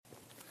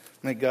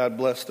May God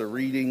bless the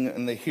reading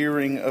and the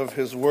hearing of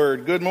His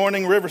Word. Good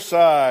morning,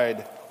 Riverside.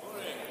 Good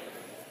morning.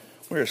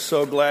 We are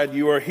so glad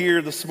you are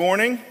here this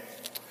morning.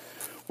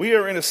 We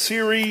are in a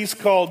series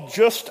called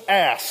Just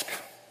Ask,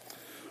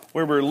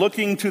 where we're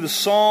looking to the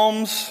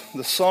Psalms,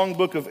 the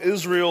songbook of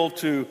Israel,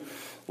 to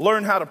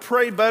learn how to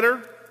pray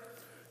better,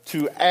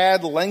 to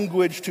add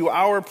language to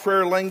our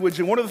prayer language.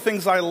 And one of the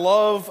things I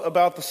love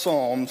about the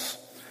Psalms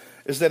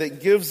is that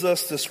it gives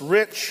us this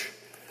rich,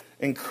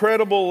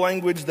 incredible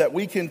language that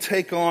we can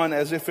take on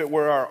as if it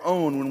were our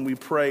own when we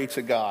pray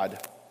to God.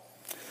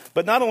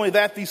 But not only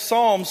that, these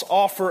Psalms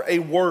offer a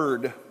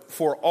word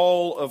for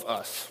all of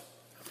us.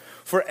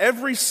 For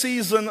every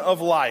season of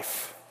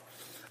life,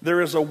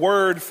 there is a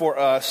word for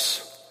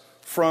us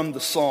from the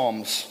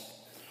Psalms.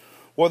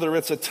 Whether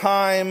it's a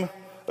time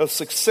of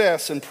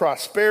success and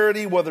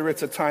prosperity, whether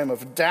it's a time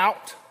of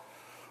doubt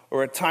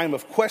or a time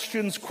of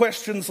questions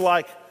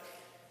like,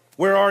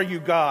 where are you,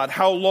 God?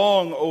 How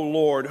long, O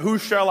Lord? Who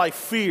shall I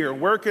fear?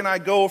 Where can I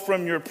go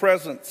from your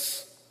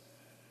presence?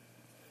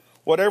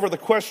 Whatever the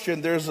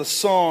question, there's a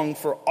song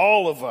for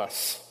all of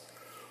us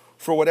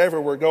for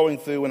whatever we're going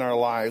through in our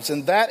lives.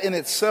 And that in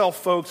itself,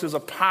 folks, is a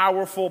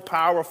powerful,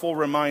 powerful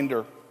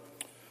reminder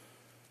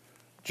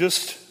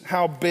just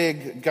how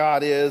big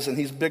God is, and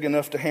He's big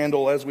enough to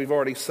handle, as we've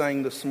already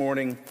sang this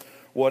morning,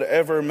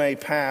 whatever may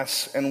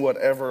pass and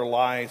whatever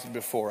lies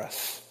before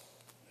us.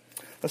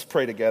 Let's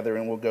pray together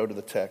and we'll go to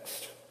the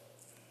text.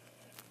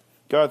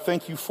 God,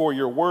 thank you for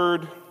your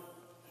word,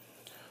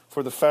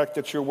 for the fact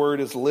that your word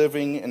is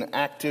living and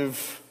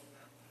active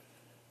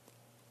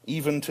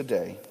even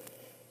today.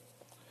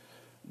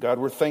 God,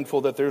 we're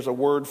thankful that there's a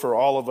word for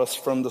all of us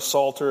from the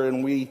Psalter,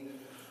 and we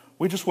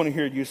just want to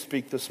hear you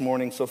speak this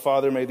morning. So,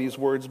 Father, may these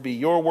words be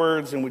your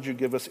words, and would you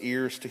give us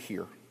ears to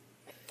hear?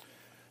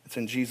 It's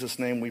in Jesus'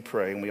 name we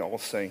pray, and we all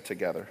say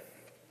together,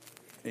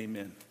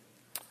 amen.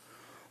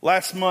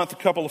 Last month, a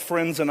couple of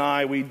friends and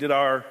I, we did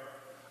our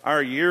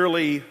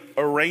yearly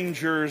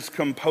arrangers,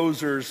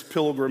 composers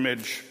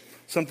pilgrimage,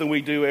 something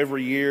we do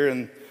every year.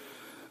 And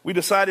we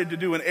decided to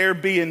do an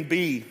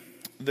Airbnb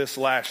this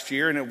last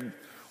year. And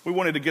we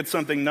wanted to get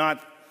something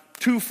not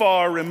too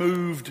far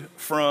removed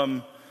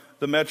from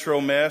the metro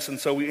mess.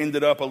 And so we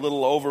ended up a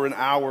little over an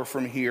hour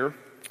from here.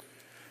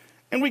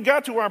 And we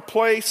got to our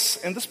place,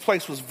 and this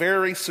place was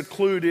very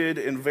secluded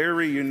and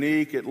very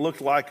unique. It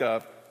looked like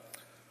a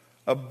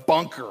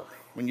bunker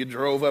when you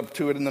drove up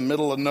to it in the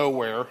middle of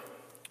nowhere.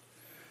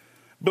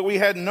 But we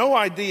had no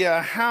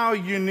idea how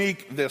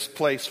unique this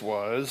place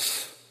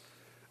was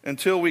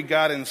until we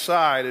got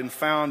inside and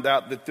found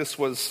out that this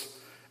was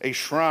a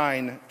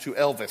shrine to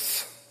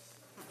Elvis.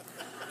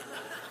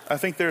 I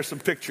think there are some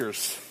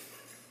pictures.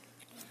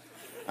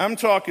 I'm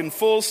talking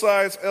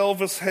full-size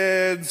Elvis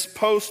heads,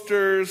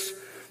 posters.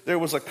 There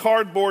was a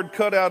cardboard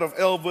cutout of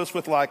Elvis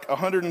with like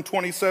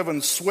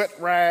 127 sweat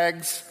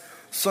rags.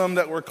 Some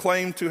that were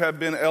claimed to have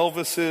been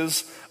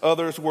Elvis's.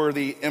 Others were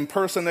the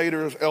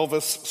impersonators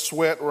Elvis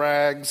sweat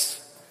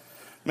rags.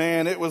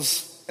 Man, it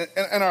was,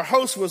 and our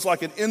host was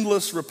like an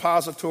endless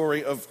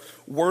repository of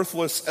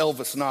worthless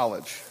Elvis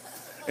knowledge.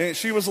 And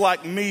she was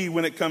like me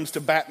when it comes to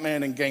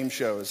Batman and game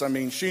shows. I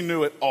mean, she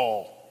knew it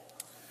all.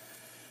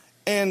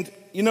 And,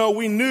 you know,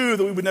 we knew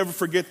that we would never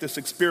forget this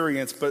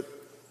experience, but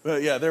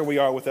yeah, there we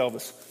are with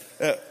Elvis.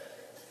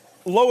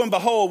 Lo and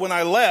behold, when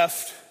I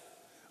left,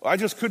 I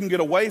just couldn't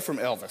get away from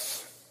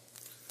Elvis.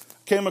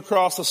 Came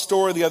across a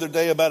story the other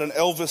day about an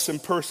Elvis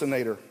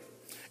impersonator.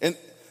 And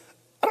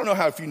I don't know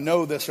how if you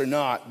know this or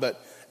not,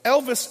 but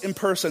Elvis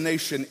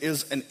impersonation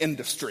is an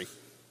industry.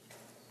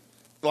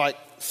 Like,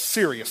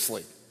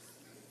 seriously.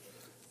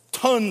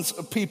 Tons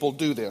of people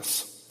do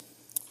this.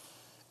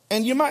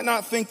 And you might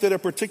not think that a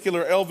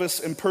particular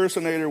Elvis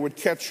impersonator would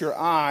catch your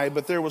eye,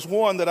 but there was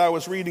one that I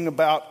was reading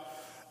about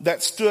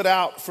that stood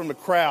out from the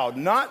crowd.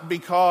 Not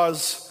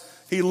because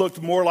he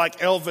looked more like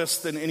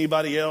Elvis than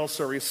anybody else,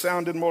 or he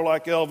sounded more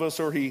like Elvis,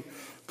 or he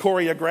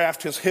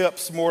choreographed his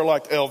hips more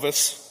like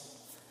Elvis.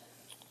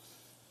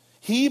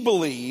 He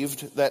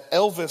believed that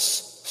Elvis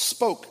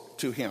spoke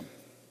to him.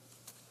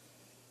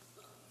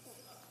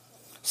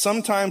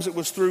 Sometimes it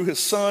was through his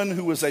son,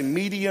 who was a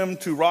medium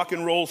to rock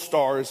and roll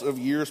stars of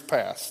years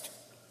past.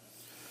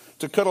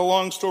 To cut a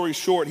long story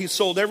short, he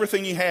sold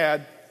everything he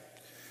had,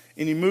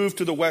 and he moved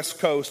to the West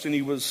Coast, and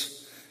he was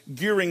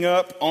gearing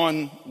up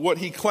on what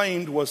he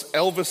claimed was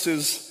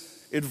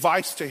Elvis's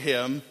advice to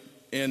him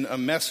in a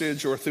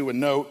message or through a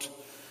note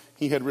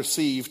he had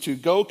received to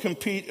go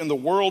compete in the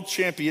World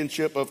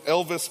Championship of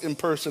Elvis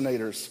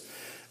impersonators.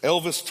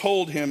 Elvis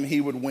told him he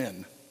would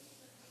win.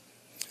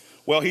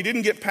 Well, he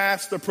didn't get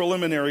past the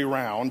preliminary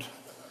round.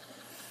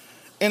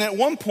 And at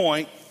one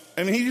point,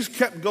 I mean, he just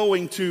kept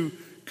going to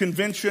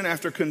convention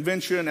after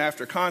convention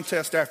after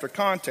contest after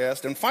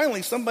contest. And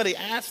finally, somebody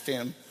asked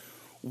him,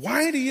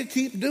 why do you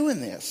keep doing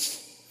this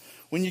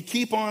when you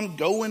keep on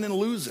going and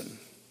losing?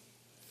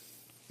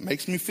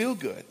 Makes me feel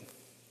good.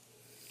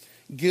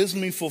 Gives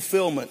me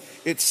fulfillment.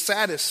 It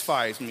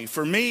satisfies me.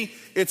 For me,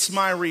 it's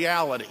my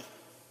reality.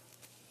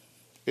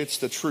 It's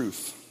the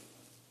truth.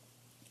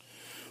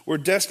 We're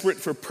desperate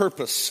for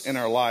purpose in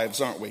our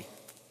lives, aren't we?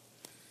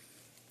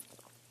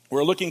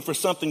 We're looking for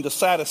something to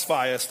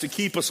satisfy us, to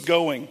keep us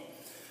going.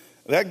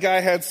 That guy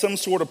had some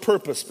sort of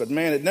purpose, but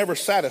man, it never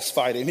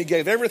satisfied him. He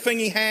gave everything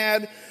he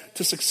had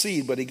to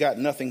succeed, but he got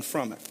nothing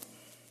from it.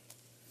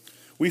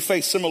 We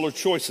face similar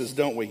choices,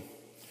 don't we?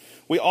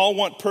 We all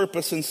want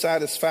purpose and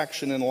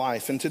satisfaction in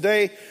life. And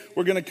today,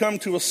 we're going to come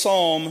to a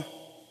psalm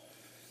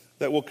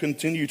that will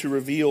continue to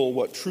reveal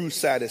what true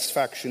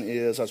satisfaction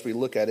is as we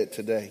look at it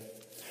today.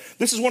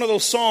 This is one of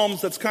those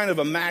psalms that's kind of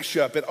a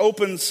mashup. It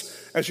opens,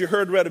 as you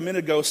heard read a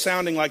minute ago,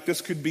 sounding like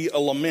this could be a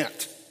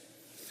lament.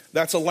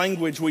 That's a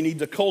language we need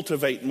to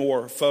cultivate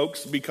more,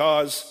 folks,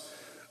 because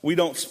we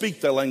don't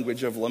speak the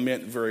language of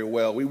lament very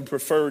well. We would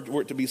prefer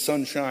for it to be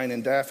sunshine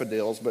and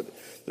daffodils, but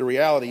the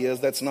reality is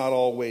that's not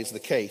always the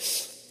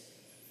case.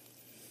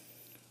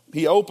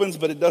 He opens,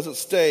 but it doesn't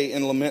stay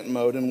in lament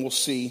mode, and we'll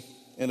see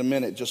in a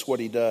minute just what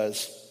he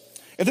does.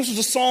 And this was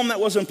a psalm that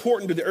was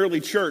important to the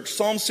early church.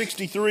 Psalm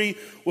 63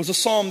 was a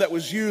psalm that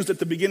was used at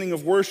the beginning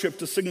of worship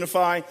to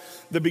signify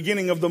the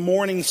beginning of the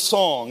morning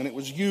song, and it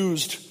was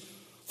used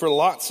for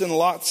lots and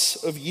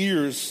lots of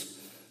years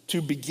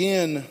to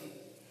begin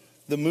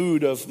the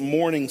mood of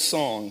morning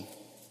song.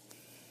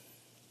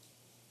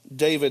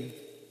 David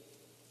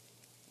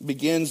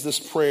begins this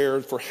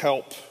prayer for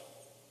help.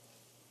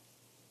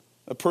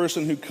 A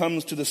person who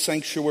comes to the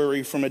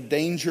sanctuary from a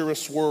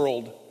dangerous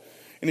world.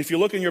 And if you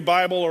look in your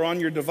Bible or on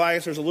your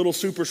device, there's a little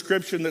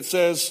superscription that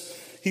says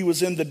he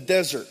was in the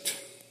desert.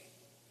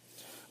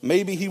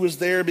 Maybe he was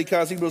there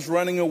because he was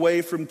running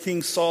away from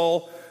King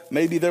Saul.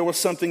 Maybe there was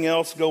something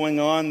else going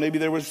on. Maybe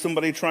there was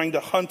somebody trying to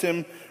hunt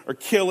him or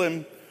kill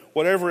him.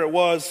 Whatever it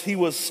was, he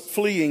was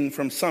fleeing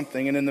from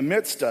something. And in the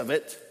midst of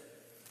it,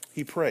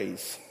 he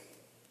prays.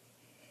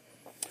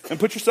 And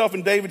put yourself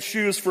in David's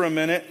shoes for a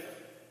minute.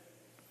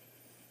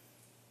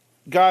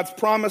 God's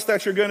promised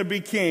that you're going to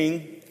be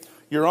king.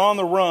 You're on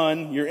the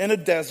run. You're in a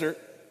desert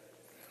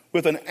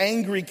with an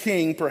angry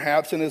king,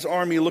 perhaps, and his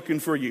army looking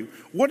for you.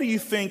 What do you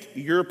think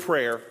your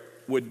prayer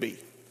would be?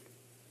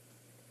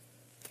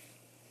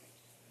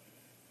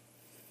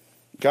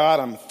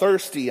 God, I'm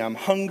thirsty. I'm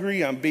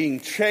hungry. I'm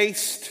being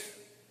chased.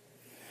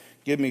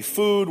 Give me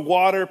food,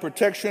 water,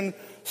 protection.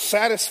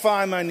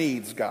 Satisfy my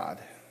needs, God.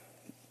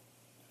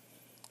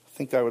 I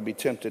think I would be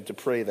tempted to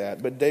pray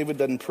that. But David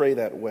doesn't pray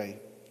that way,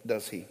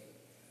 does he?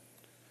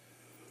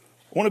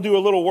 I want to do a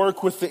little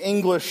work with the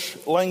English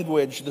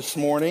language this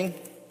morning.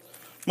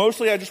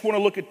 Mostly I just want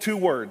to look at two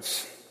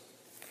words.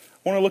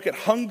 I want to look at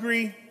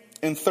hungry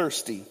and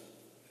thirsty.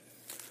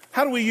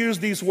 How do we use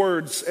these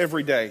words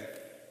every day?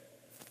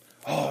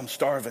 Oh, I'm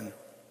starving.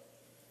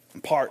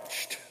 I'm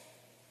parched.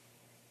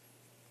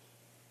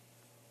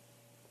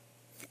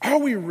 Are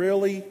we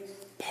really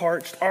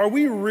parched? Are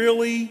we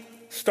really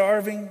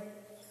starving?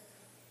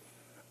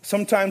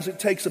 Sometimes it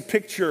takes a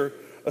picture,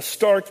 a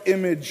stark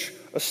image,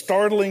 a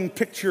startling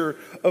picture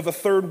of a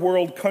third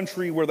world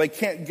country where they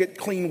can't get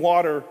clean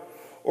water,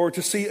 or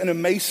to see an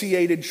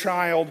emaciated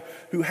child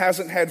who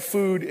hasn't had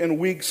food in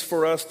weeks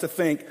for us to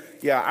think,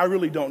 yeah, I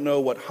really don't know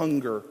what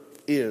hunger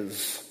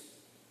is.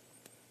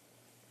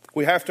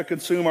 We have to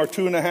consume our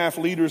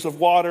 2.5 liters of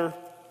water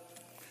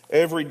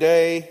every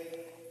day.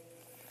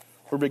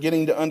 We're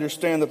beginning to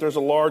understand that there's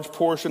a large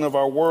portion of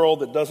our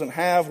world that doesn't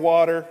have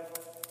water.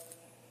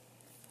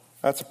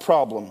 That's a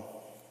problem.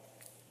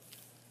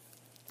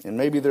 And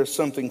maybe there's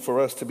something for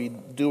us to be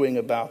doing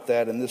about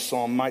that, and this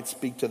psalm might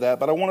speak to that.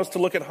 But I want us to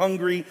look at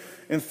hungry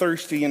and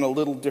thirsty in a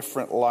little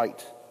different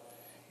light,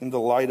 in the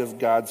light of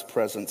God's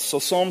presence. So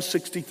Psalm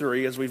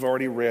 63, as we've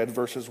already read,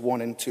 verses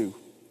 1 and 2.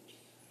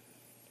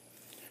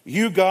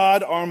 You,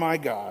 God, are my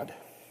God.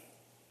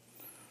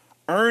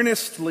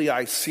 Earnestly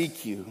I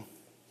seek you.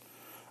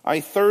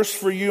 I thirst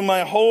for you.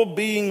 My whole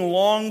being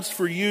longs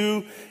for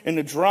you in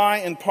a dry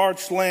and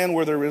parched land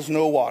where there is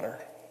no water.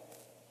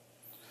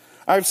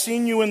 I've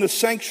seen you in the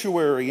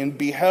sanctuary and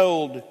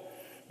beheld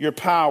your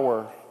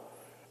power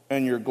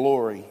and your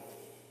glory.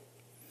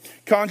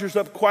 Conjures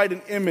up quite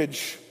an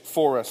image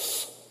for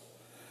us.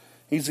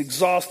 He's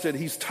exhausted,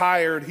 he's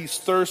tired, he's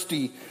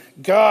thirsty.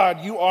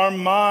 God, you are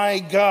my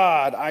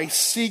God. I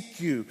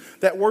seek you.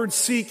 That word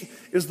seek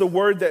is the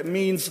word that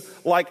means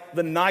like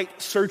the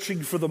night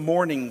searching for the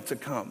morning to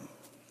come.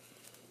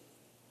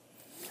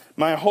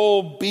 My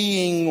whole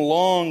being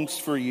longs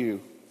for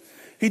you.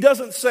 He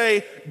doesn't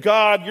say,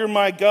 God, you're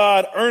my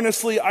God.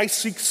 Earnestly I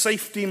seek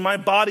safety. My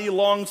body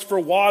longs for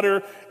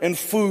water and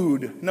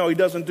food. No, he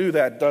doesn't do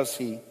that, does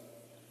he?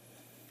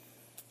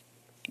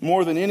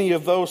 More than any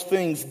of those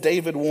things,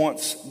 David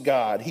wants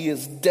God. He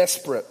is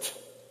desperate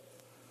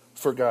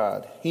for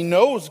God. He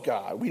knows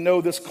God. We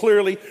know this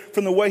clearly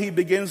from the way he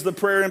begins the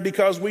prayer, and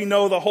because we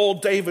know the whole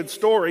David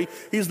story,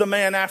 he's the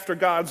man after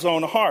God's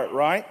own heart,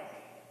 right?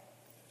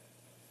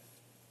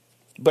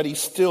 But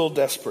he's still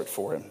desperate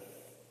for him.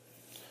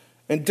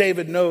 And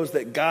David knows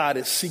that God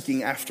is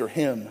seeking after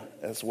him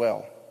as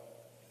well.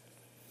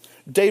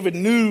 David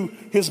knew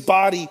his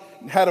body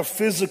had a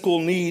physical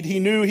need. He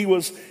knew he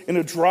was in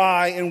a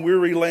dry and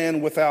weary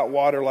land without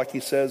water, like he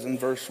says in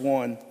verse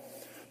 1.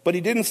 But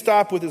he didn't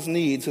stop with his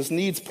needs. His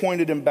needs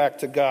pointed him back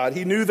to God.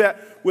 He knew that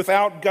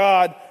without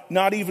God,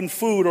 not even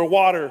food or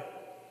water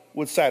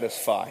would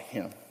satisfy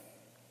him.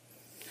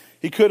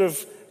 He could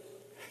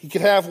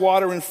have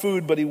water and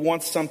food, but he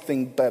wants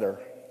something better.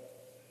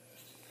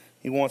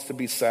 He wants to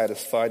be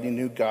satisfied. He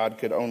knew God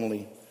could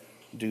only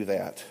do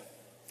that.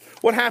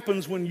 What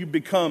happens when you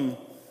become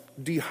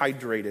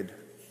dehydrated?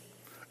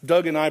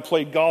 Doug and I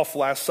played golf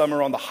last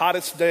summer on the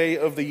hottest day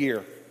of the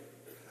year.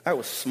 That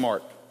was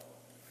smart.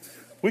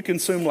 We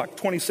consumed like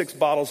 26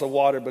 bottles of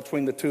water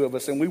between the two of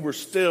us, and we were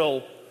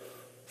still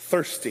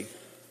thirsty.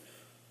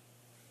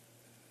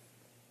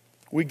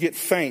 We get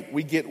faint.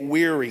 We get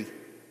weary.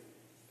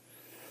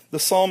 The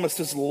psalmist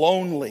is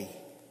lonely.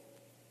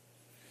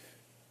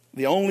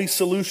 The only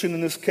solution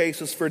in this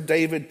case is for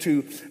David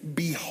to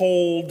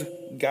behold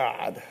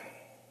God.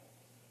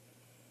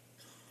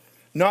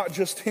 Not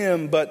just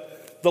him,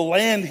 but the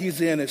land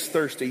he's in is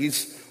thirsty.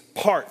 He's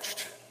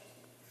parched.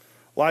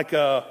 Like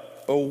a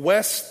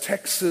West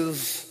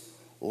Texas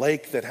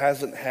lake that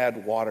hasn't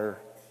had water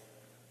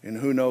in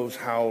who knows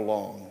how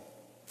long.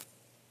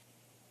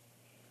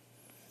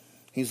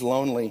 He's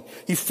lonely.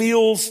 He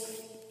feels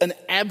an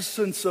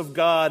absence of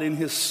God in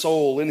his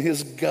soul, in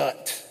his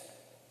gut.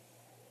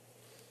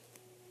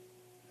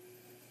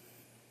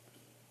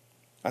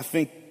 I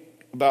think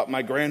about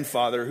my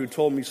grandfather who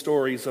told me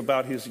stories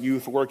about his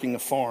youth working a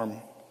farm.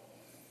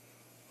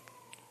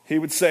 He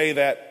would say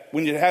that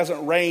when it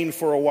hasn't rained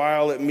for a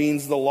while, it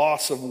means the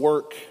loss of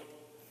work.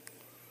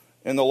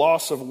 And the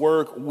loss of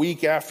work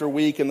week after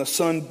week, and the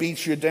sun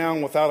beats you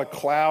down without a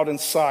cloud in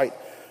sight.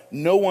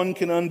 No one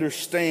can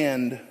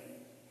understand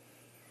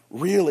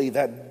really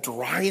that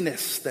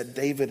dryness that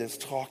David is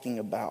talking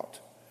about.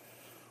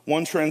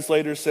 One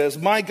translator says,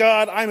 "My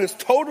God, I'm as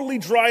totally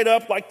dried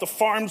up like the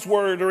farms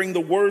were during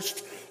the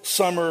worst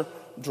summer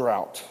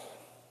drought."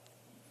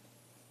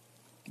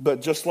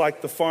 But just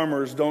like the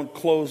farmers don't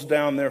close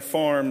down their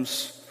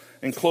farms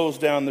and close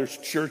down their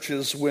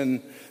churches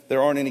when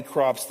there aren't any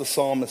crops, the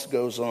psalmist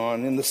goes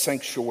on in the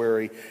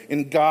sanctuary,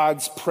 in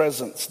God's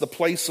presence, the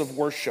place of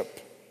worship.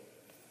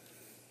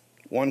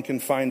 One can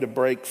find a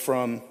break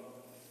from,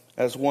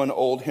 as one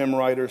old hymn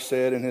writer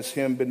said in his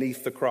hymn,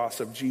 "Beneath the Cross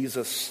of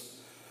Jesus,"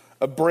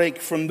 a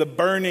break from the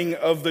burning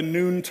of the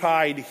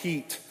noontide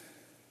heat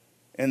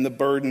and the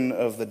burden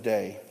of the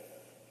day.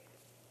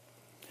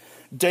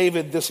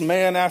 David, this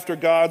man after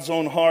God's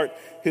own heart,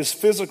 his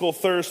physical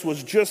thirst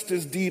was just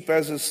as deep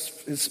as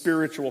his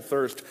spiritual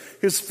thirst.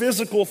 His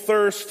physical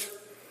thirst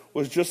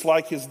was just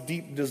like his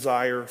deep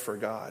desire for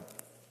God.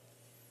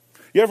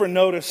 You ever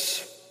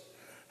notice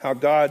how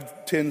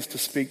God tends to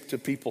speak to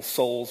people's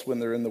souls when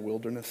they're in the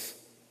wilderness?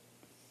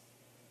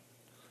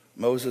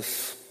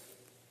 Moses,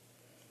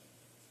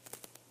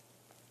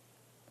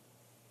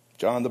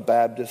 John the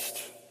Baptist,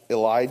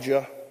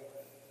 Elijah,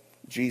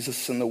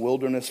 Jesus in the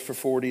wilderness for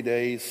 40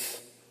 days.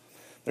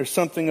 There's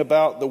something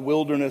about the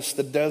wilderness,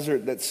 the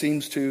desert, that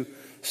seems to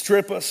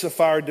strip us of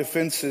our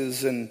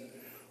defenses and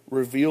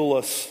reveal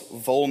us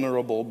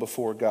vulnerable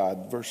before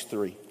God. Verse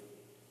 3.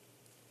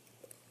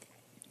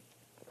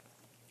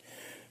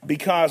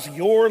 Because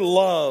your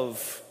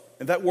love,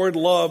 and that word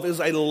love is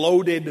a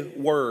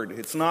loaded word.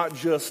 It's not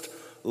just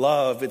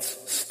love,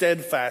 it's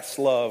steadfast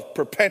love,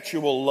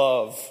 perpetual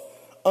love,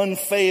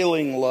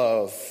 unfailing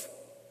love.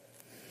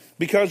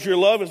 Because your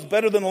love is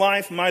better than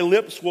life, my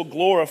lips will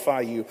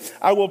glorify you.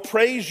 I will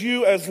praise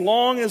you as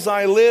long as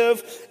I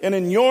live, and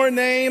in your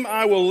name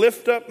I will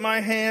lift up my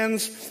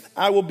hands.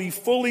 I will be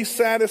fully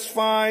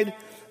satisfied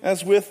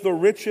as with the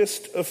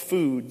richest of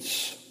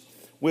foods.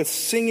 With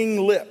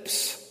singing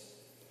lips,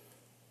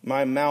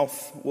 my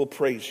mouth will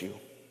praise you.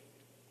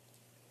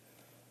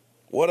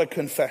 What a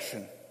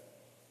confession.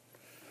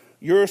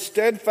 Your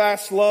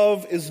steadfast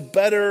love is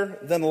better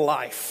than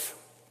life.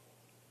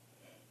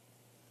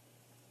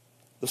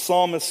 The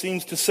psalmist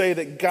seems to say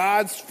that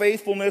God's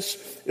faithfulness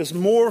is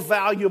more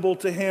valuable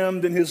to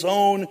him than his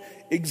own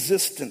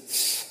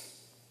existence.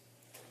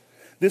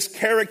 This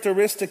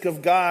characteristic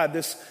of God,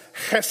 this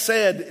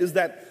chesed, is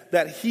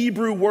that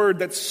Hebrew word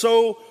that's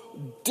so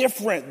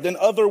different than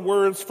other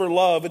words for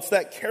love. It's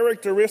that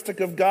characteristic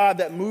of God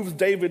that moves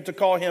David to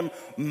call him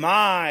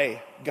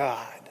my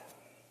God.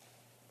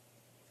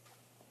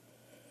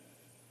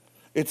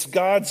 It's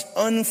God's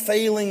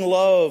unfailing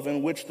love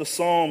in which the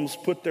Psalms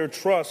put their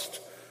trust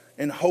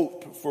and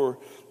hope for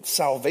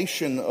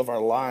salvation of our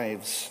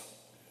lives.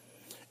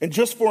 And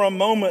just for a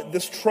moment,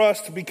 this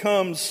trust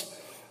becomes,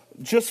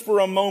 just for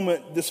a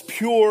moment, this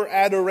pure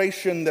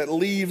adoration that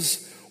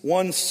leaves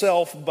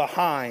oneself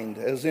behind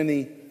as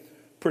any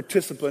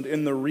participant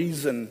in the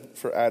reason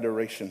for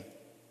adoration.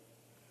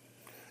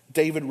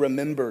 David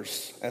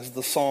remembers, as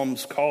the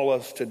Psalms call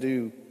us to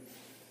do.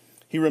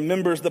 He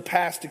remembers the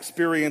past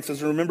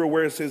experiences and remember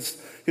where his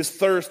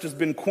thirst has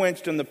been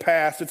quenched in the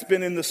past. It's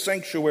been in the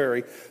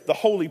sanctuary, the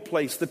holy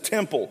place, the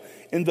temple,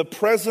 in the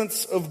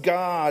presence of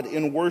God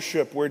in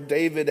worship, where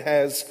David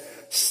has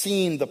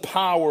seen the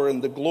power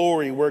and the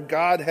glory, where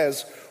God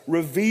has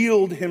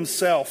revealed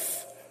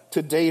himself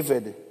to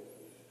David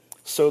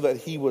so that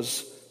he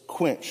was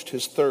quenched,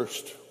 his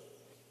thirst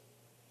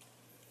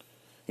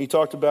He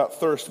talked about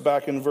thirst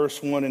back in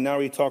verse 1, and now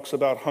he talks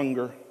about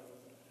hunger.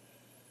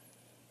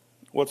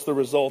 What's the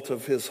result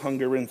of his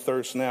hunger and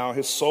thirst now?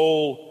 His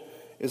soul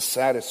is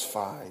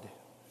satisfied.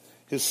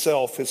 His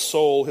self, his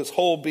soul, his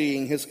whole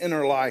being, his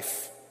inner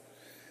life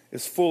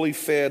is fully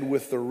fed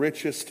with the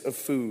richest of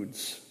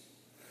foods.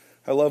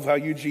 I love how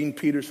Eugene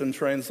Peterson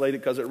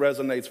translated because it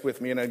resonates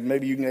with me, and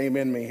maybe you can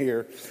amen me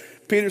here.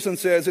 Peterson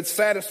says, it's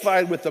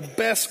satisfied with the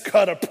best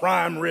cut of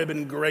prime rib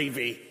and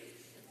gravy.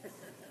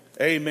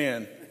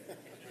 Amen.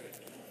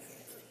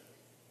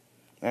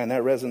 And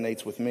that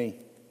resonates with me.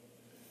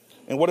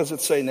 And what does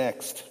it say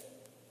next?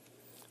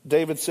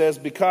 David says,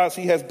 because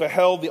he has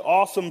beheld the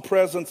awesome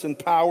presence and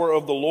power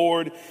of the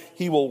Lord,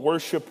 he will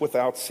worship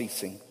without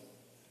ceasing.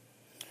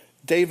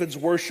 David's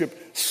worship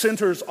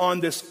centers on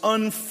this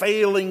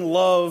unfailing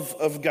love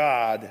of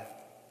God,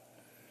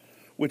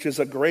 which is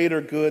a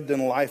greater good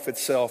than life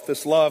itself.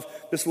 This love,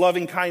 this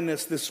loving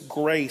kindness, this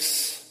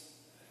grace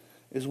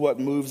is what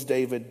moves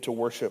David to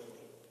worship.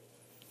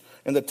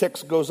 And the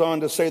text goes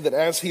on to say that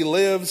as he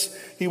lives,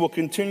 he will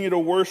continue to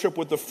worship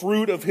with the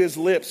fruit of his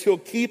lips. He'll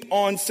keep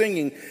on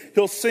singing.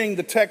 He'll sing,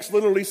 the text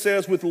literally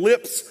says, with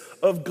lips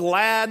of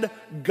glad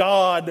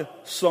God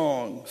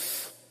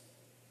songs.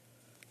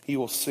 He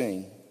will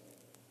sing.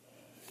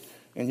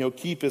 And he'll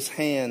keep his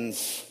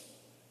hands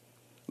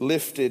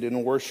lifted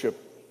in worship,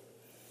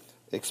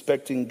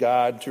 expecting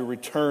God to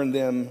return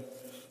them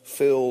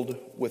filled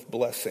with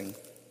blessing.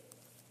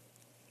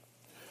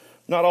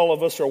 Not all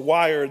of us are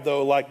wired,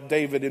 though, like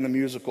David in a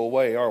musical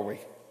way, are we?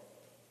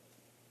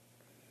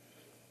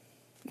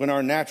 When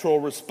our natural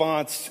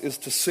response is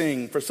to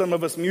sing. For some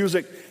of us,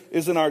 music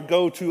isn't our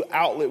go-to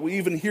outlet. We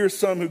even hear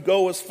some who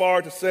go as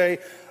far to say,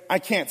 I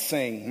can't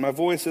sing. My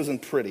voice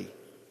isn't pretty.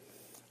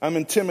 I'm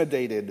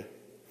intimidated.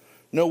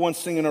 No one's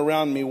singing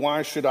around me.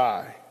 Why should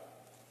I?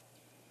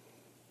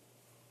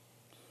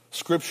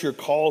 Scripture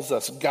calls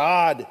us.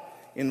 God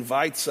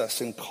invites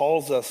us and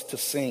calls us to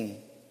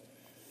sing.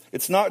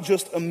 It's not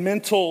just a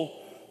mental,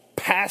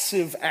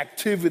 passive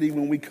activity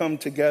when we come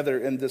together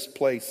in this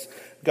place.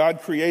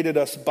 God created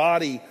us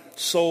body,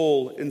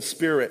 soul, and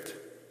spirit.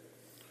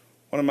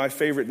 One of my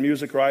favorite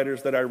music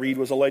writers that I read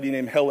was a lady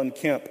named Helen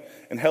Kemp.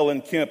 And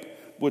Helen Kemp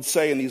would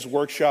say in these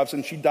workshops,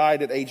 and she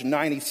died at age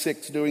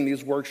 96 doing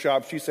these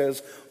workshops, she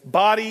says,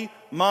 body,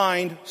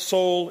 mind,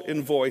 soul,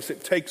 and voice.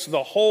 It takes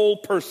the whole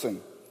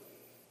person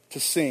to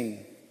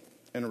sing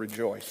and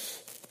rejoice.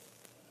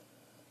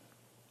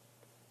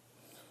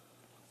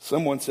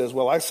 Someone says,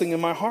 well, I sing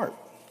in my heart.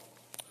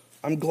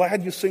 I'm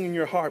glad you sing in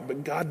your heart,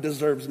 but God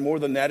deserves more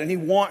than that, and he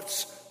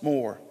wants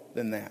more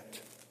than that.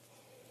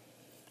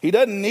 He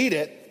doesn't need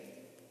it,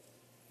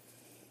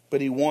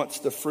 but he wants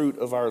the fruit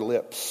of our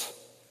lips.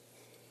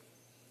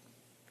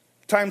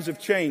 Times have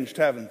changed,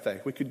 haven't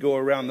they? We could go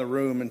around the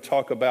room and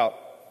talk about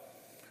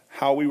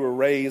how we were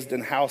raised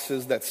in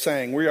houses that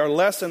sang. We are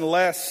less and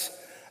less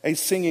a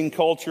singing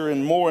culture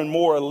and more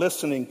a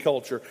listening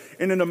culture.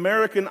 In an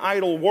American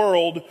Idol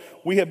world,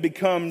 we have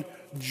become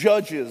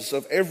judges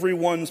of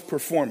everyone's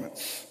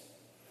performance.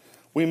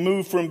 We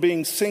move from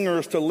being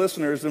singers to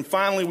listeners, and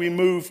finally we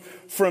move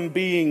from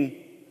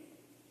being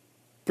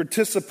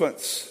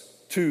participants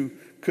to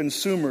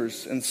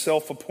consumers and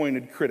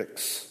self-appointed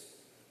critics.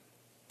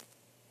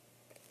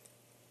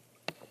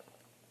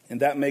 And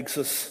that makes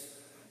us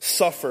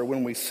suffer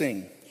when we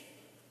sing.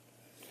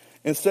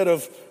 Instead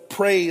of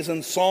praise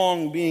and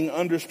song being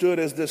understood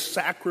as this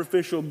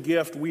sacrificial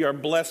gift we are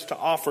blessed to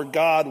offer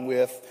God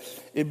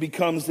with, it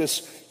becomes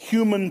this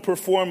human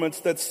performance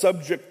that's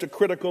subject to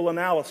critical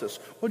analysis.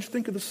 What'd you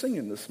think of the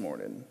singing this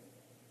morning?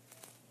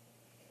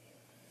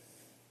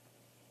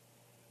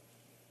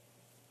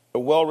 A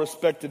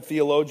well-respected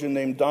theologian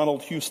named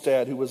Donald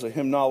Hustad, who was a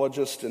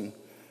hymnologist and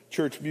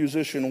church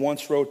musician,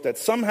 once wrote that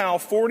somehow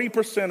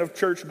 40% of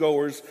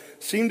churchgoers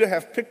seem to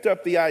have picked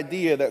up the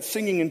idea that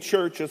singing in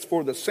church is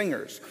for the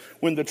singers,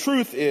 when the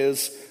truth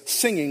is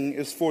singing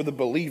is for the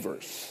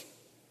believers.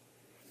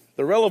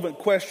 The relevant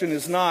question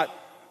is not,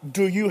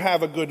 do you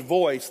have a good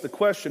voice? The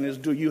question is,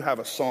 do you have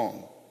a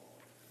song?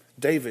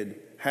 David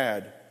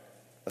had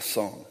a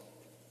song.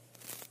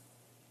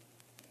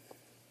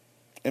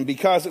 And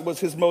because it was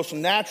his most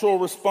natural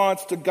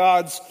response to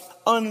God's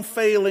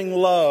unfailing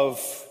love,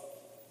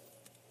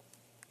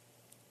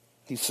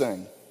 he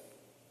sang.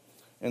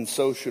 And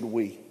so should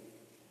we.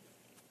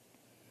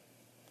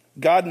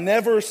 God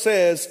never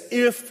says,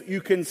 if you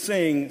can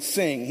sing,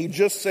 sing. He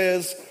just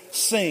says,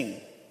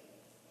 sing.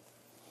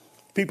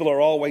 People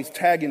are always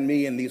tagging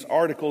me in these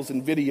articles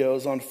and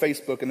videos on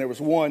Facebook. And there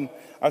was one,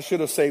 I should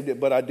have saved it,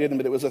 but I didn't.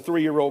 But it was a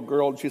 3-year-old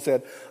girl. And she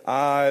said,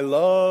 I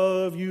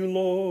love you,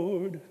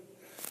 Lord,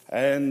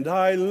 and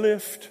I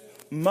lift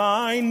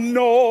my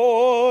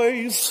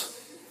noise.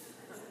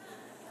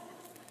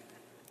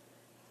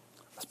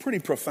 That's pretty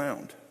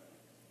profound.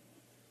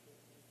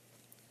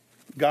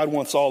 God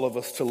wants all of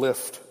us to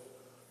lift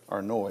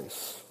our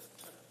noise.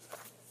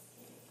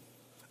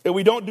 And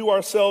we don't do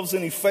ourselves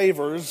any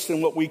favors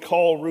in what we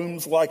call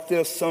rooms like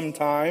this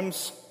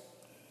sometimes.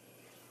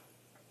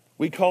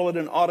 We call it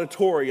an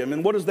auditorium.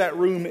 And what does that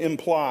room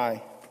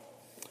imply?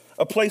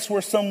 a place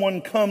where someone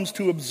comes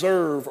to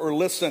observe or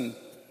listen.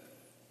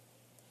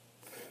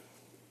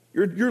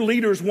 Your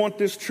leaders want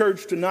this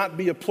church to not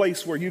be a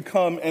place where you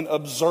come and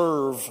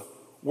observe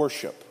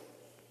worship.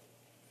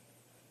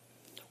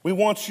 We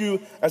want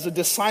you, as a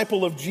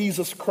disciple of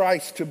Jesus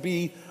Christ, to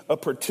be a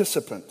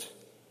participant.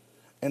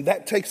 And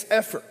that takes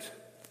effort,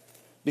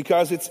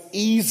 because it's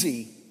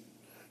easy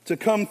to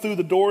come through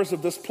the doors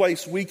of this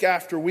place week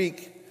after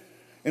week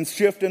and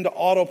shift into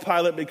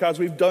autopilot because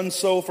we've done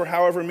so for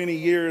however many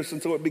years,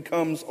 and so it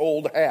becomes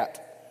old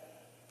hat.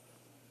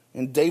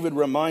 And David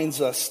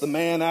reminds us, the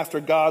man after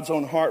God's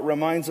own heart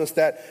reminds us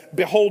that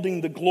beholding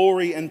the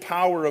glory and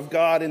power of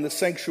God in the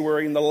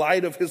sanctuary in the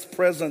light of his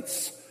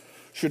presence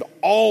should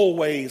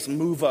always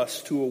move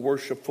us to a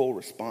worshipful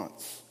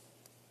response.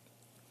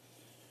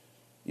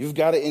 You've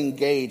got to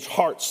engage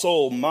heart,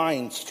 soul,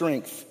 mind,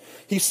 strength.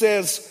 He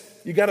says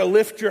you got to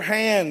lift your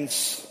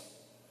hands.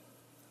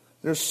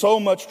 There's so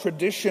much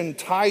tradition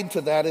tied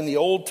to that in the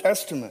Old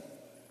Testament.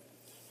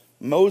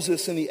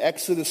 Moses in the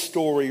Exodus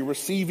story,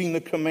 receiving the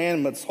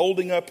commandments,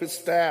 holding up his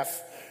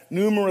staff,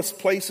 numerous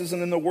places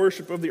and in the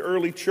worship of the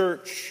early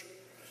church.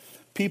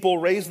 People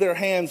raise their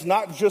hands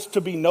not just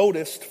to be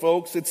noticed,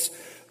 folks. It's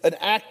an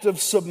act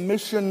of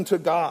submission to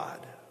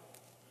God.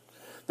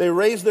 They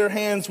raise their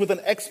hands with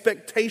an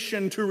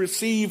expectation to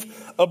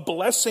receive a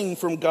blessing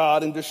from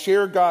God and to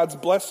share God's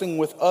blessing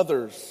with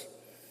others.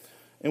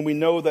 And we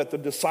know that the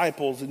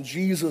disciples and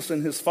Jesus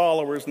and his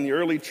followers and the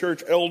early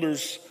church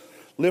elders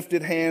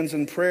lifted hands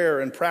in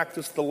prayer and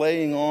practiced the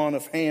laying on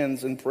of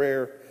hands in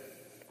prayer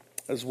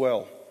as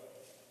well.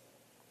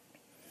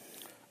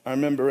 I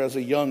remember as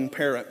a young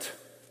parent,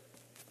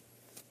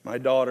 my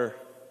daughter,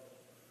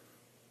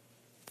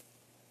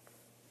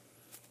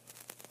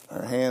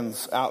 her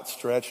hands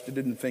outstretched, I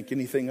didn't think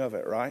anything of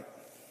it, right?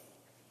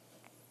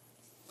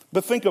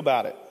 But think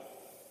about it.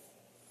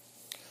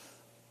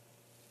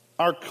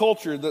 Our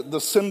culture, the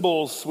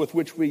symbols with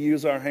which we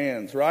use our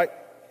hands, right?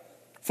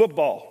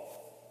 Football.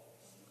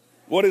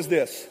 What is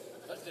this?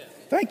 Touchdown.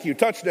 Thank you,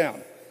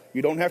 touchdown.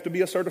 You don't have to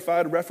be a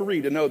certified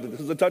referee to know that this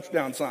is a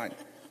touchdown sign.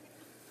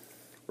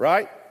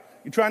 Right?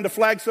 You're trying to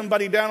flag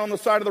somebody down on the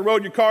side of the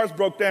road, your car's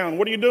broke down.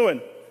 What are you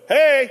doing?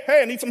 Hey,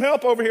 I need some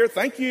help over here.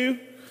 Thank you.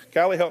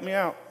 Callie, help me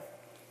out.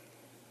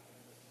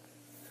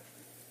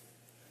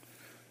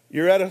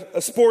 You're at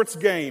a sports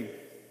game.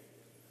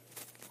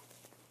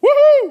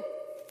 Woohoo!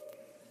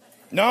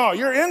 No,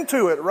 you're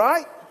into it,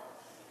 right?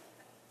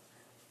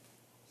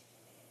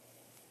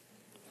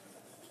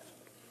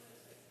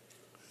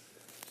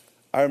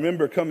 I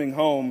remember coming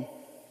home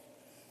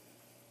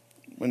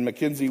when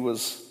Mackenzie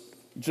was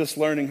just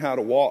learning how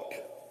to walk.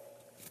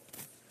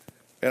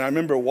 And I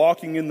remember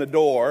walking in the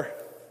door,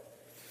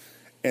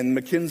 and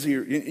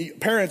Mackenzie,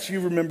 parents, you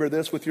remember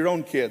this with your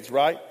own kids,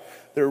 right?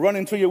 They're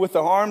running to you with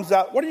their arms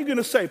out. What are you going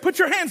to say? Put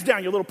your hands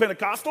down, you little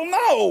Pentecostal.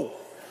 No,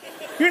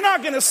 you're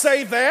not going to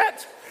say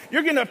that.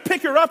 You're going to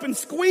pick her up and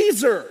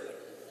squeeze her.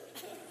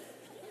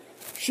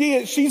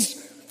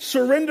 She's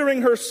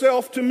surrendering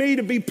herself to me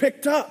to be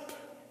picked up.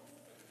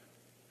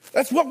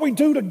 That's what we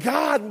do to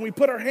God when we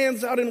put our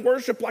hands out in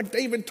worship like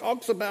David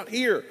talks about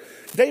here.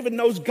 David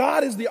knows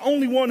God is the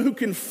only one who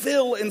can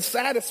fill and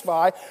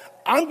satisfy.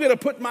 I'm going to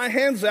put my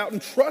hands out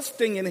and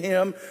trusting in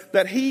him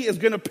that he is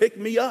going to pick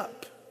me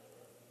up.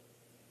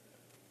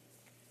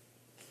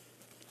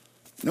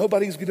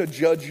 Nobody's going to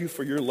judge you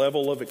for your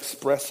level of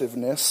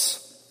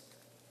expressiveness.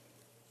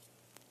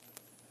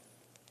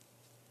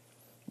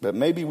 But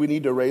maybe we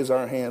need to raise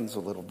our hands a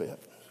little bit.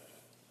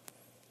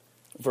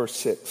 Verse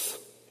 6.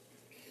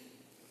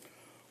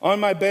 On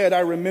my bed I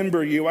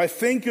remember you. I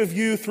think of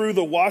you through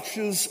the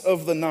watches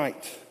of the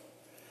night.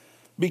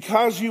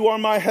 Because you are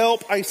my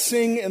help, I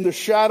sing in the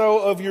shadow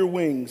of your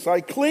wings.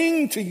 I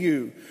cling to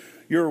you.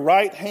 Your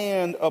right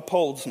hand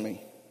upholds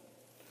me.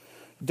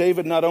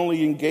 David not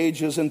only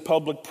engages in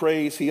public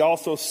praise, he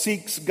also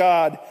seeks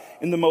God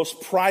in the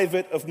most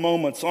private of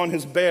moments on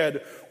his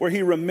bed, where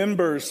he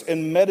remembers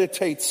and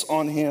meditates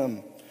on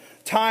him.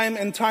 Time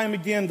and time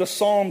again, the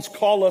Psalms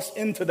call us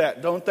into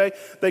that, don't they?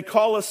 They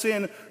call us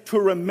in to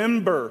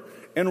remember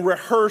and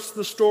rehearse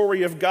the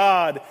story of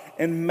God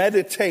and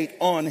meditate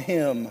on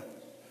him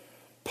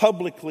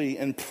publicly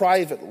and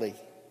privately.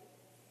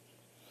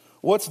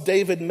 What's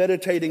David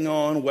meditating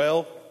on?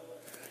 Well,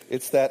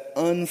 it's that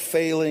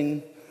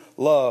unfailing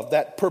love,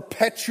 that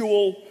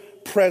perpetual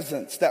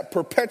presence, that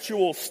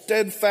perpetual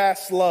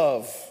steadfast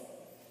love.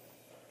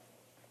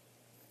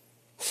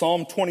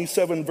 Psalm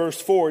 27 verse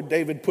 4,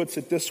 David puts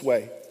it this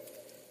way.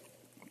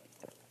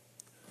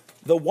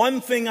 The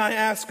one thing I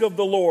ask of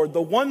the Lord,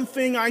 the one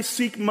thing I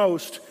seek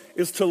most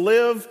is to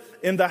live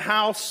in the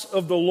house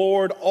of the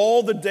Lord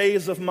all the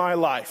days of my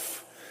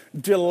life,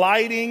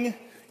 delighting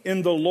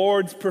in the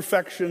Lord's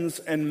perfections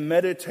and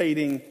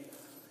meditating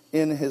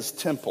in his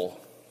temple.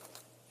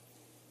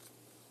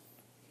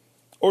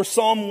 Or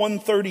Psalm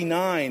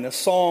 139, a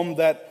psalm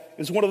that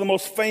is one of the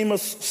most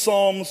famous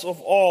psalms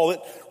of all. It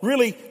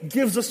really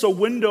gives us a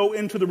window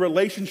into the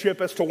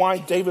relationship as to why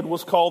David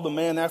was called the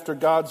man after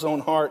God's own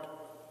heart.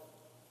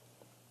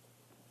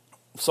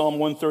 Psalm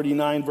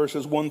 139,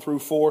 verses 1 through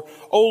 4.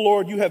 "O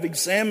Lord, you have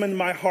examined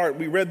my heart."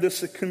 We read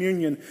this at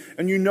communion.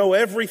 "And you know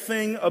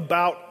everything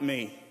about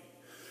me.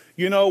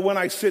 You know when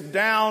I sit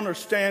down or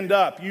stand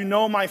up. You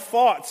know my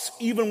thoughts,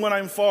 even when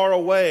I'm far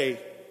away.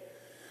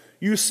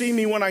 You see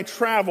me when I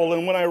travel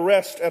and when I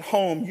rest at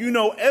home. You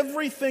know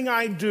everything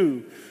I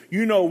do.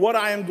 You know what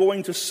I am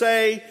going to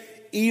say,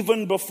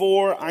 even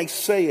before I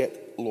say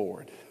it,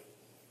 Lord."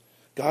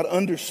 God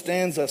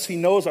understands us. He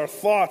knows our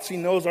thoughts. He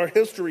knows our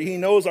history. He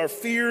knows our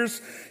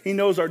fears. He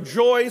knows our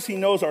joys. He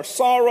knows our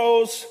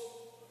sorrows.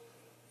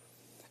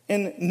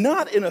 And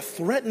not in a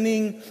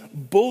threatening,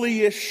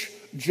 bullyish,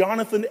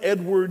 Jonathan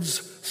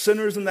Edwards,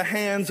 sinners in the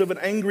hands of an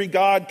angry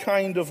God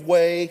kind of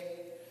way.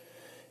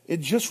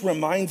 It just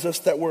reminds us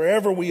that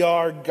wherever we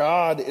are,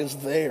 God is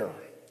there.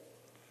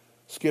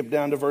 Skip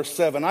down to verse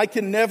 7. "I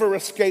can never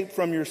escape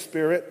from your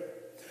spirit.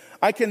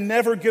 I can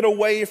never get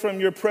away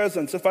from your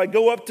presence. If I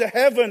go up to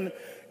heaven,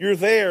 you're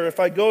there. If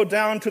I go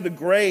down to the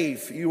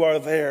grave, you are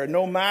there."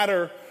 No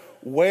matter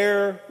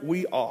where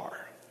we are.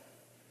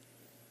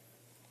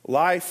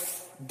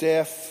 Life,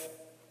 death.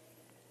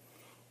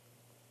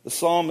 The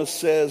psalmist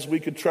says we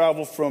could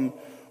travel from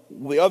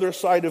the other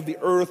side of the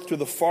earth to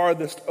the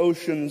farthest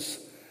oceans.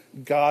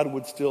 God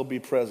would still be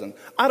present.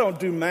 I don't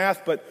do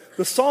math, but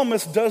the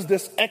psalmist does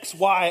this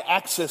XY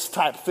axis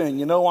type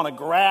thing, on a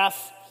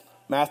graph.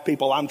 Math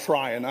people, I'm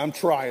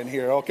trying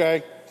here,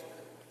 okay?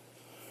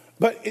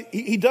 But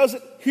he does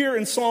it here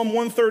in Psalm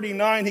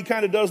 139. He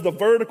kind of does the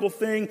vertical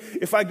thing.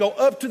 If I go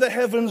up to the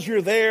heavens,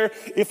 you're there.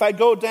 If I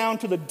go down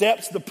to the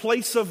depths, the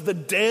place of the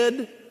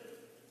dead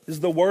is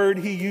the word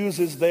he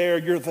uses there.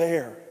 You're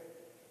there.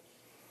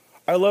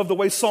 I love the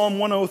way Psalm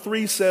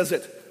 103 says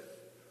it.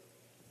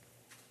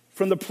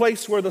 From the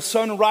place where the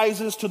sun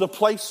rises to the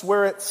place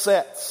where it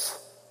sets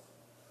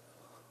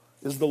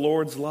is the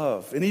Lord's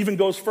love. And even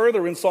goes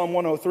further in Psalm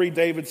 103,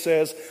 David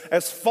says,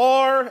 "As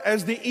far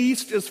as the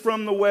east is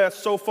from the west,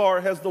 so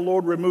far has the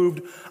Lord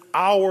removed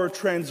our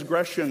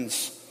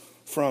transgressions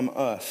from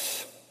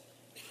us."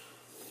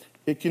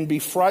 It can be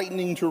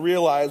frightening to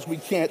realize we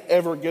can't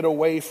ever get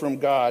away from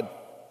God.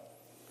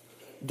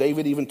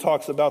 David even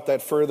talks about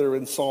that further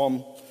in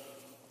Psalm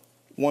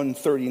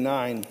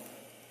 139.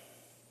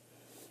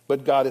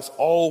 But God is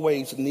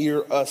always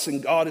near us,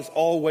 and God is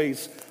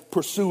always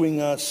pursuing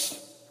us,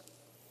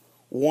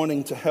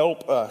 wanting to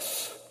help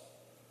us.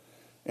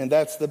 And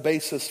that's the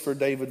basis for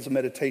David's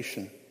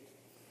meditation.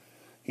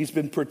 He's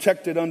been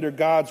protected under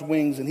God's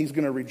wings, and he's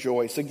going to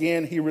rejoice.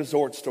 Again, he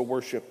resorts to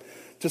worship,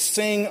 to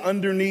sing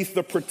underneath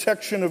the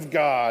protection of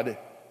God.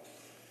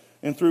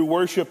 And through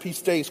worship, he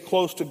stays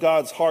close to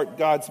God's heart,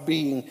 God's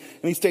being.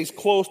 And he stays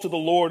close to the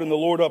Lord, and the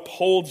Lord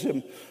upholds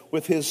him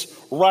with his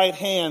right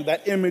hand,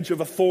 that image of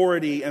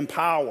authority and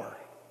power.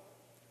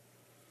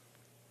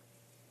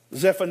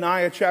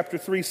 Zephaniah chapter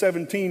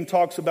 3:17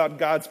 talks about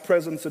God's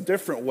presence a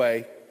different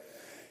way.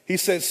 He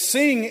says,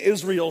 "Sing,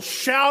 Israel,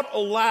 shout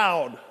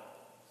aloud.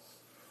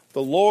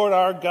 The Lord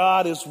our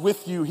God is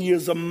with you. He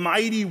is a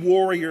mighty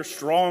warrior,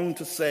 strong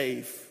to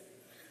save.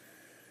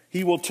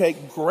 He will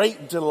take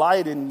great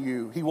delight in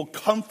you. He will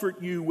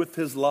comfort you with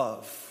his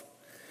love.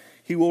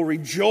 He will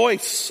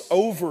rejoice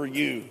over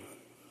you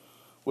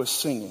with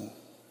singing."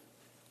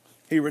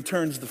 He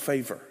returns the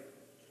favor.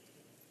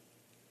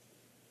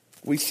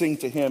 We sing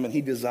to him, and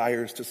he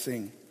desires to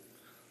sing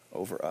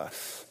over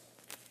us.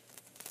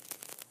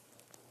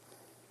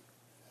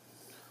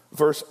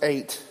 Verse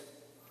 8.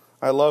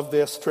 I love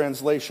this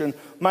translation.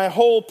 "My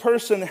whole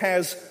person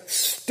has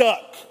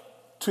stuck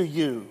to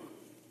you."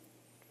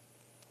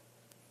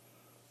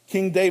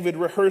 King David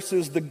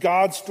rehearses the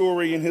God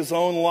story in his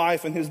own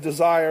life and his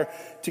desire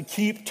to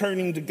keep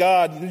turning to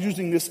God,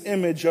 using this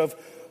image of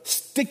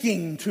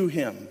sticking to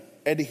him,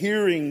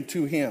 adhering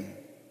to him.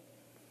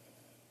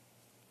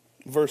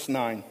 Verse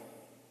 9.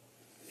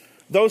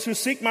 "Those who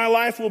seek my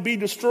life will be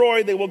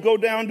destroyed. They will go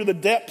down to the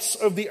depths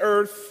of the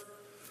earth."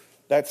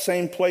 That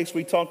same place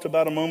we talked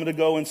about a moment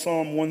ago in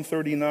Psalm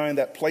 139,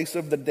 that place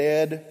of the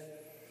dead.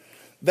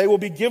 "They will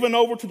be given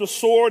over to the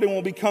sword and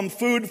will become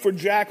food for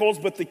jackals,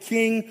 but the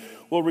king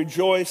will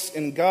rejoice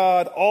in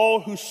God.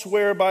 All who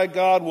swear by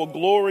God will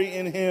glory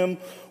in him,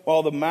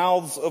 while the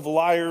mouths of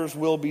liars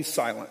will be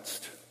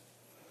silenced."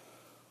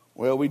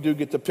 Well, we do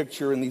get the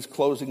picture in these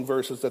closing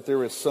verses that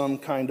there is some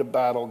kind of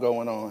battle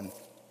going on.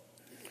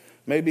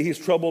 Maybe he's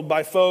troubled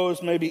by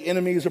foes. Maybe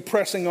enemies are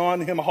pressing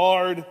on him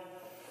hard.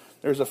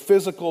 There's a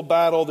physical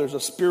battle. There's a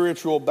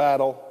spiritual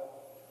battle.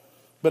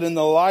 But in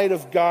the light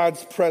of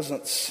God's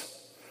presence,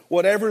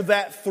 whatever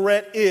that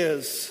threat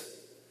is,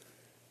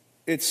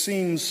 it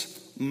seems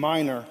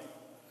minor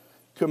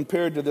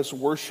compared to this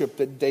worship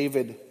that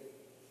David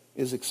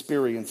is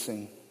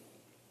experiencing.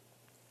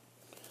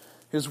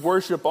 His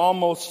worship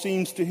almost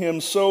seems to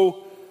him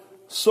so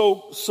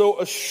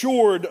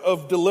assured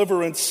of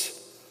deliverance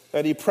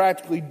that he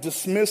practically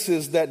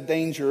dismisses that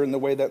danger in the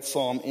way that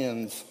psalm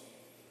ends.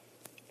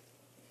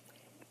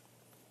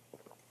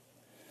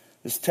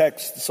 His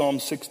text, Psalm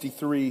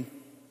 63,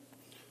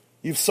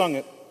 you've sung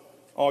it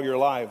all your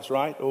lives,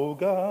 right? "Oh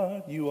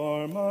God, you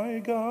are my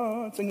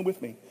God." Sing it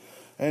with me.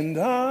 and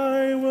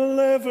I will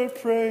ever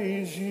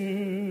praise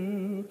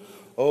you.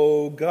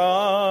 O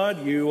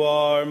God, you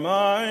are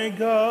my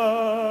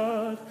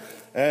God,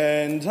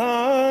 and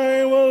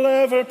I will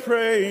ever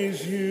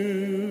praise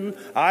you.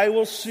 I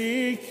will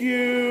seek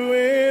you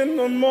in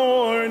the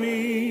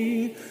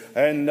morning,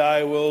 and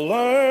I will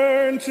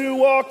learn to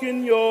walk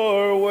in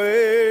your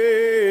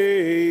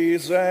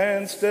ways,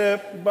 and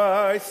step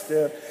by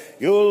step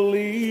you'll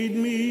lead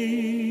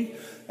me,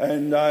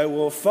 and I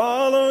will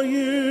follow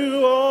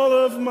you all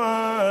of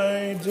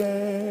my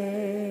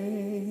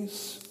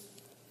days.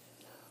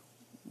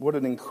 What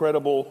an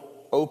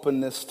incredible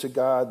openness to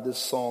God this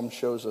psalm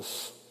shows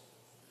us.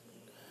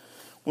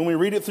 When we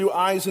read it through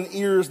eyes and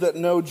ears that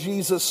know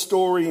Jesus'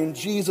 story and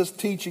Jesus'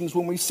 teachings,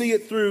 when we see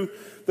it through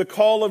the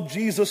call of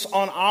Jesus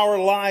on our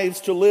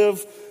lives to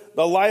live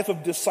the life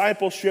of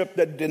discipleship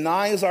that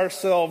denies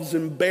ourselves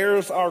and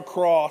bears our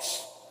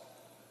cross,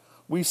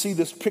 we see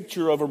this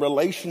picture of a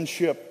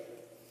relationship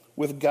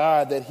with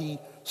God that he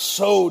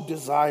so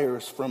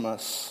desires from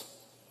us.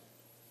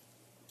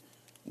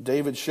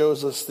 David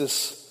shows us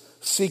this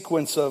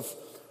sequence of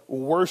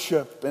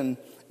worship and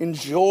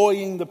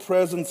enjoying the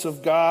presence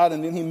of God,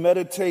 and then he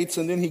meditates,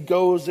 and then he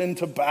goes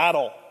into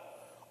battle,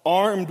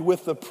 armed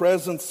with the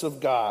presence of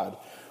God.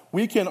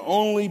 We can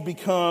only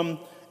become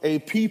a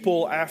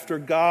people after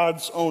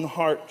God's own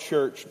heart,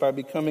 church, by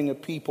becoming a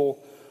people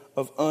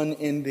of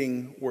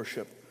unending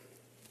worship.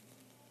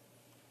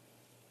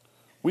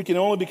 We can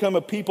only become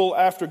a people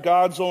after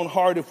God's own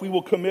heart if we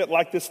will commit,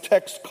 like this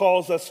text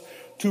calls us,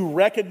 to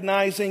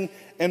recognizing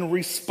and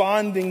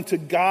responding to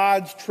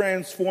God's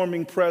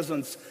transforming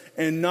presence,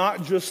 and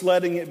not just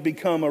letting it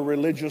become a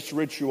religious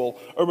ritual,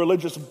 a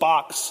religious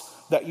box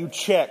that you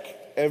check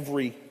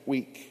every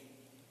week.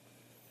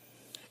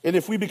 And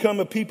if we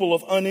become a people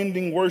of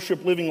unending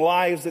worship, living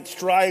lives that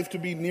strive to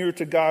be near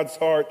to God's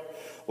heart,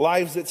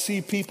 lives that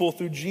see people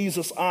through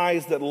Jesus'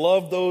 eyes, that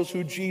love those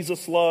who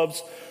Jesus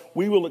loves,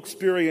 we will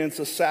experience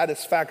a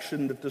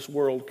satisfaction that this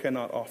world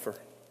cannot offer.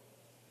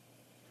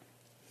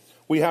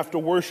 We have to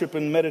worship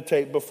and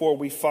meditate before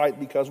we fight,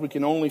 because we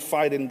can only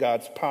fight in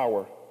God's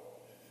power.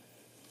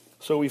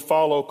 So we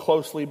follow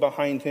closely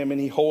behind him,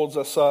 and he holds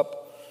us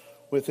up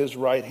with his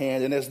right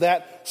hand. And as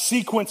that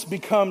sequence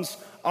becomes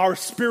our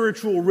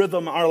spiritual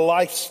rhythm, our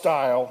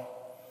lifestyle,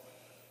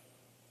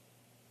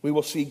 we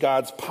will see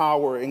God's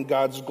power and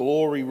God's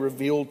glory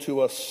revealed to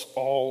us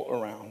all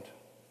around.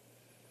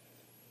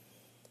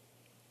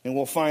 And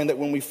we'll find that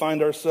when we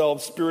find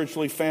ourselves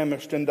spiritually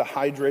famished and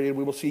dehydrated,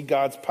 we will see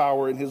God's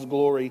power and his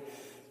glory,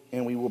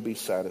 and we will be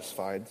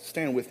satisfied.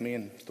 Stand with me,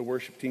 and the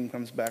worship team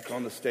comes back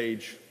on the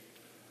stage.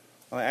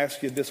 I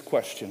ask you this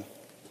question: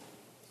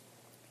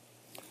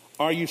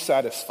 are you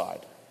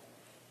satisfied?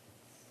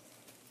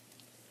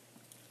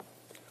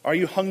 Are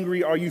you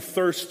hungry? Are you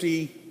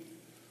thirsty?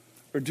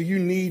 Or do you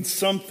need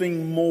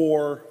something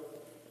more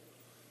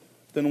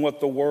than what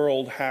the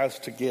world has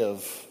to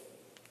give?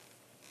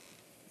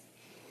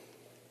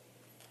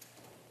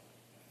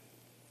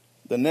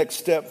 The next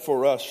step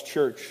for us,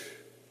 church,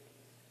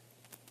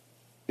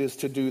 is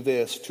to do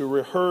this: to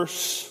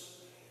rehearse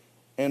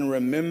and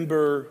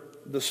remember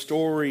the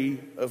story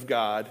of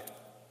God,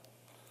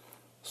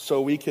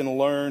 so we can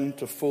learn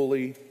to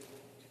fully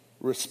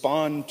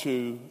respond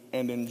to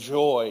and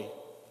enjoy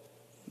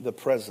the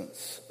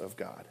presence of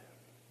God.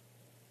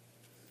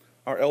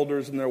 Our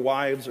elders and their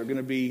wives are going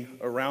to be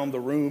around the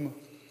room.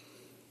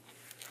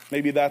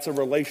 Maybe that's a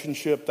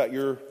relationship that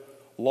you're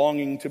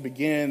longing to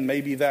begin.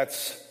 Maybe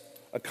that's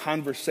a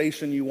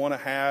conversation you want to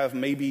have.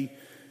 Maybe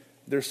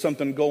there's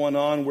something going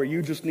on where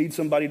you just need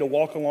somebody to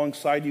walk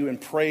alongside you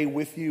and pray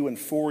with you and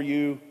for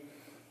you.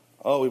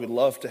 Oh, we would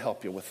love to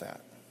help you with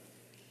that.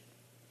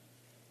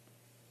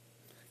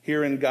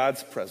 Here in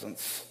God's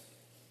presence,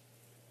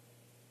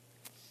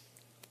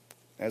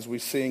 as we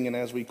sing and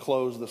as we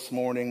close this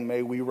morning,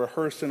 may we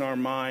rehearse in our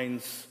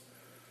minds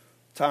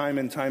time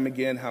and time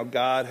again how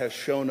God has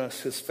shown us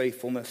his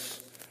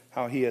faithfulness,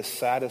 how he has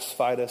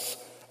satisfied us,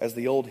 as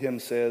the old hymn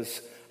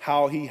says,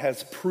 how he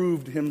has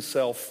proved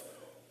himself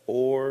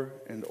o'er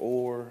and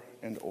o'er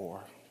and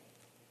o'er.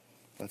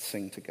 Let's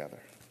sing together.